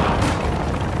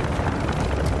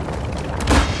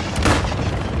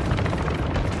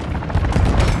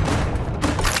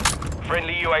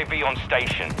 Friendly UAV on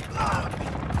station.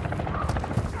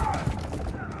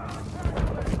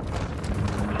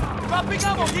 Dropping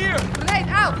ammo here! Grenade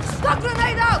out. Stop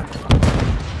grenade out.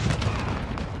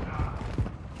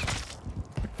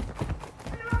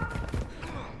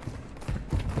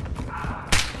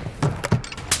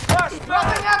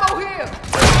 Dropping ammo here.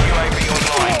 Friendly UAV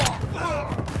online.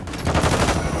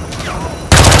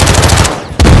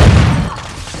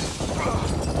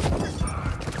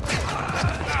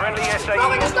 Friendly SAE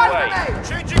Throwing a on stun the way. grenade.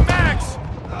 Changing mags!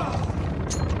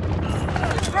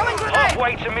 Throwing grenade.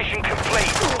 Halfway to mission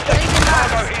complete. Changing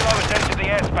Cargo mags. helo has entered the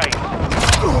airspace.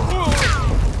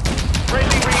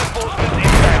 Friendly reinforcements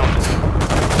inbound.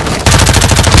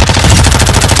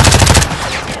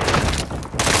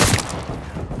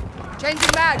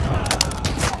 Changing mag.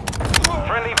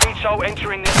 Friendly VTOL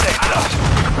entering this sector.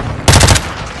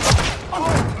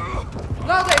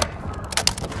 Loading.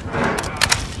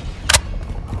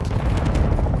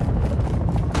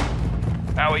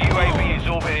 Our UAV is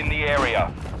orbiting the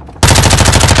area.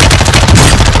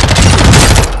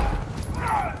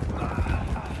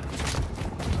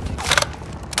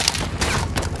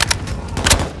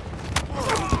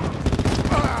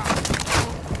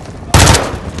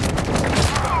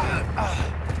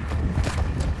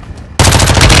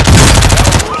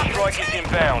 Our strike is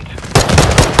inbound.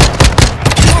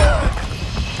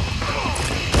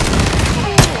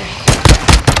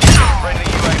 Friendly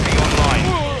UAV online.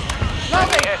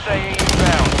 Loading. SAE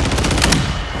inbound.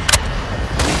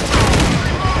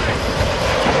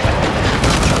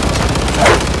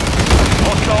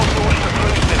 Hostiles launched a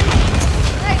cruise missile.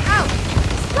 Grenade out.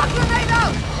 Stop grenade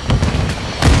out.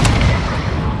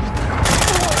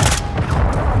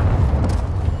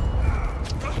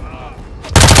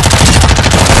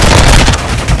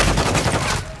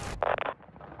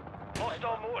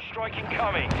 Hostile mortar strike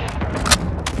incoming.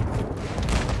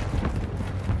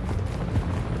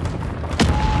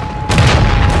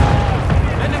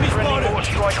 Enemy Friendly spotted! mortar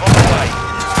strike on the way.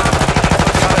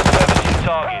 Gunner servicing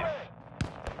targets.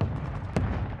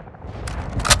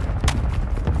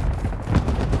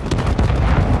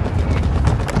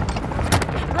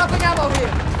 Dropping ammo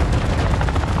here.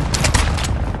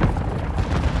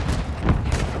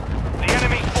 The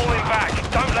enemy's falling back.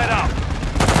 Don't let up.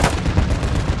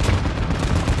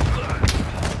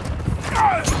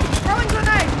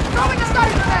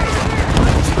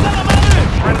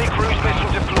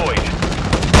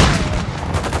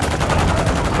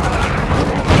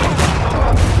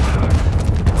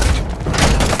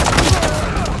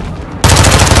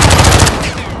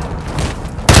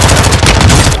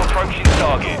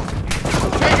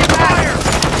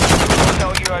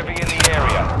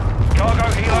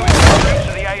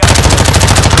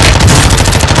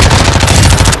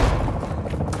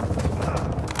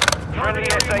 Friendly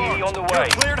SAE on the way.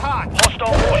 Cleared hot.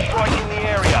 Hostile war strike in the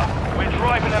area. We're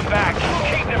driving them back.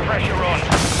 Keep the pressure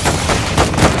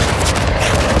on.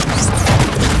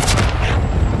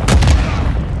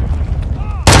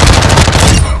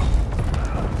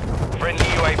 Friendly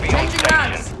UAV on Changing station.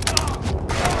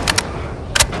 mags.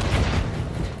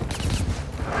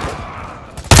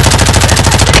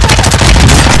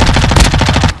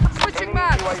 Switching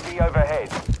mags. UAV overhead.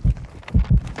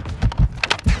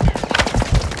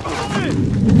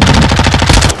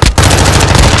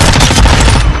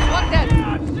 One dead.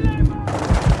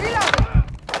 Reloading.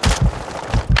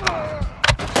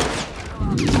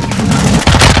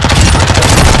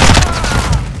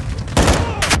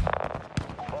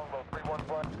 Longbow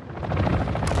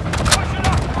 311.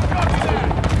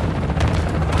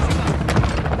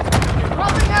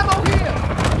 Dropping ammo here.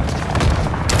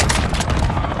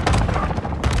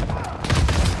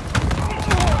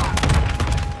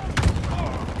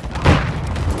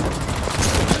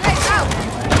 Grenade out.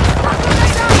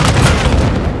 Grenade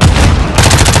out.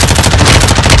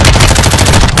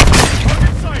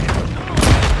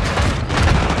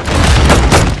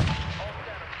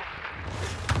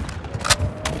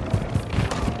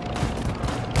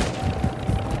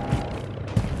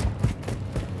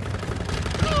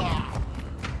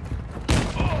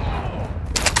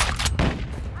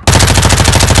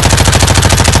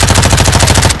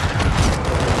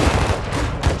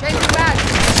 Changing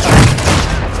mags.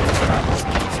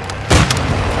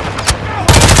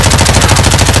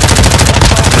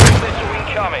 Missile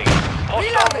incoming.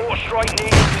 Hostile war strike near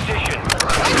your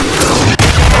position.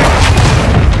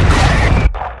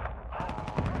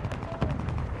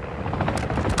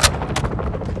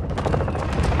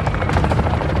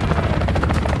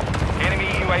 Enemy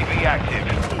UAV active.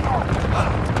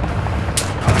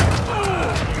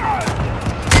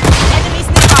 Enemies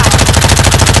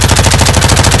nearby.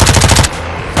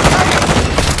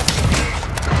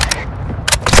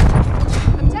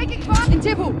 I'm taking part in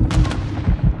Tibu.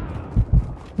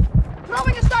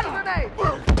 Throwing a stun grenade.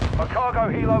 A cargo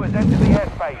helo has entered the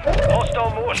airspace.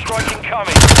 Hostile mortar strike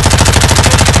incoming.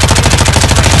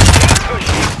 Keep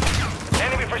pushing.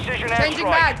 Enemy precision Changing airstrike.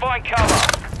 mag. Find cover.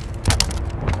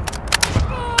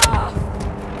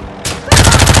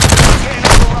 Getting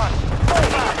on the run.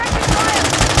 Effective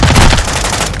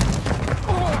fire.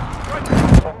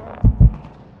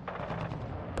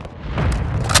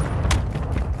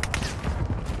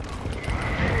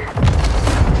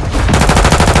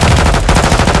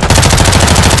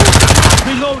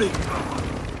 Reloading.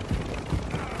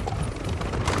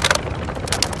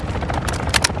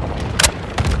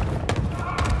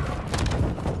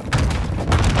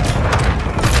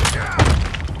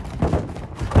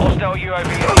 Hostile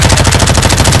UAV.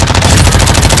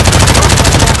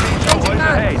 Changing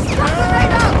Overhead. mags.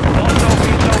 Grenade out. Hostile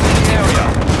missile in the area.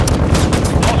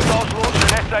 Hostiles launched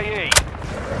an SAE.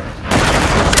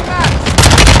 Switching mags.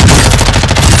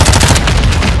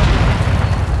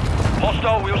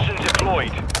 Hostile Wilson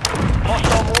deployed.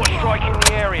 Hostile mortar strike in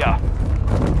the area.